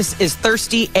DeSantis is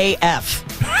thirsty AF.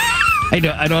 I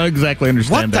don't exactly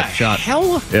understand that shot. What the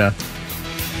hell? Yeah.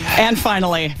 And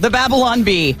finally, the Babylon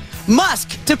Bee.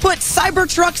 Musk to put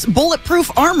Cybertruck's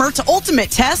bulletproof armor to ultimate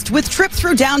test with trip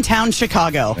through downtown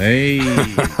Chicago. Hey.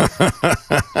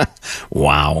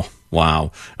 Wow.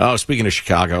 Oh, speaking of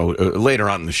Chicago, later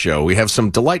on in the show, we have some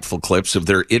delightful clips of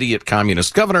their idiot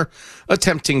communist governor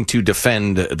attempting to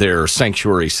defend their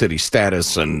sanctuary city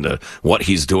status and what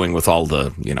he's doing with all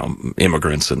the,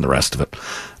 immigrants and the rest of it.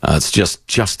 It's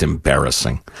just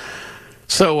embarrassing.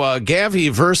 So, Gavi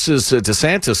versus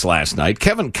DeSantis last night.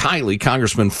 Kevin Kiley,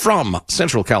 congressman from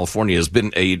Central California, has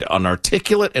been an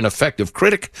articulate and effective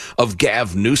critic of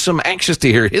Gav Newsom. Anxious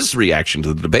to hear his reaction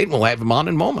to the debate. We'll have him on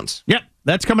in moments. Yep,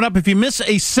 that's coming up. If you miss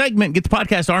a segment, get the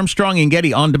podcast Armstrong and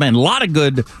Getty on demand. A lot of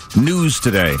good news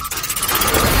today.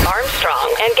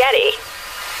 Armstrong and Getty.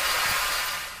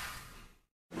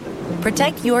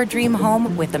 Protect your dream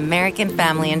home with American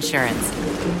Family Insurance.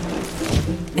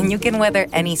 And you can weather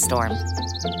any storm.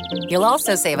 You'll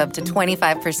also save up to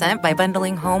 25% by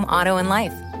bundling home, auto, and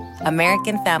life.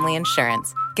 American Family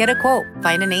Insurance. Get a quote.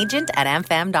 Find an agent at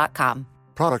amfam.com.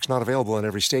 Products not available in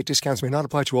every state. Discounts may not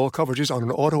apply to all coverages on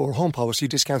an auto or home policy.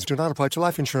 Discounts do not apply to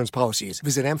life insurance policies.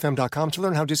 Visit amfam.com to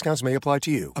learn how discounts may apply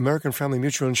to you. American Family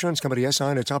Mutual Insurance Company SI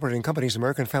and its operating companies,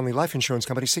 American Family Life Insurance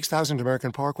Company, 6000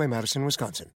 American Parkway, Madison,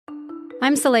 Wisconsin.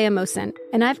 I'm Saleha Mohsen,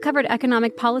 and I've covered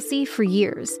economic policy for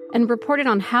years and reported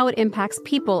on how it impacts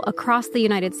people across the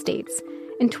United States.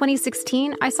 In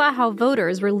 2016, I saw how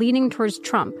voters were leaning towards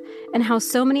Trump and how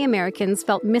so many Americans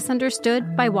felt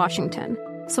misunderstood by Washington.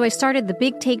 So I started The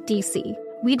Big Take DC.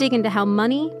 We dig into how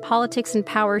money, politics, and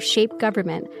power shape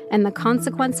government and the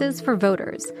consequences for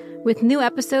voters. With new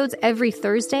episodes every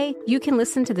Thursday, you can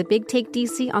listen to The Big Take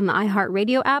DC on the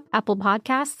iHeartRadio app, Apple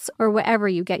Podcasts, or wherever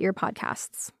you get your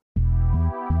podcasts.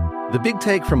 The Big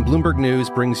Take from Bloomberg News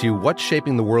brings you what's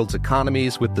shaping the world's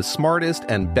economies with the smartest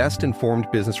and best-informed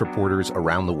business reporters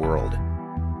around the world.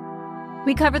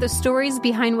 We cover the stories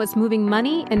behind what's moving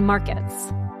money and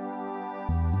markets,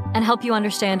 and help you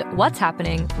understand what's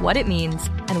happening, what it means,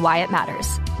 and why it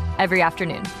matters every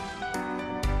afternoon.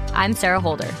 I'm Sarah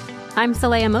Holder. I'm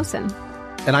Saleha Mohsen.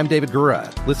 And I'm David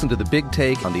Gura. Listen to The Big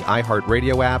Take on the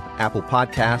iHeartRadio app, Apple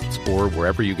Podcasts, or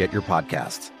wherever you get your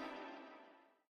podcasts.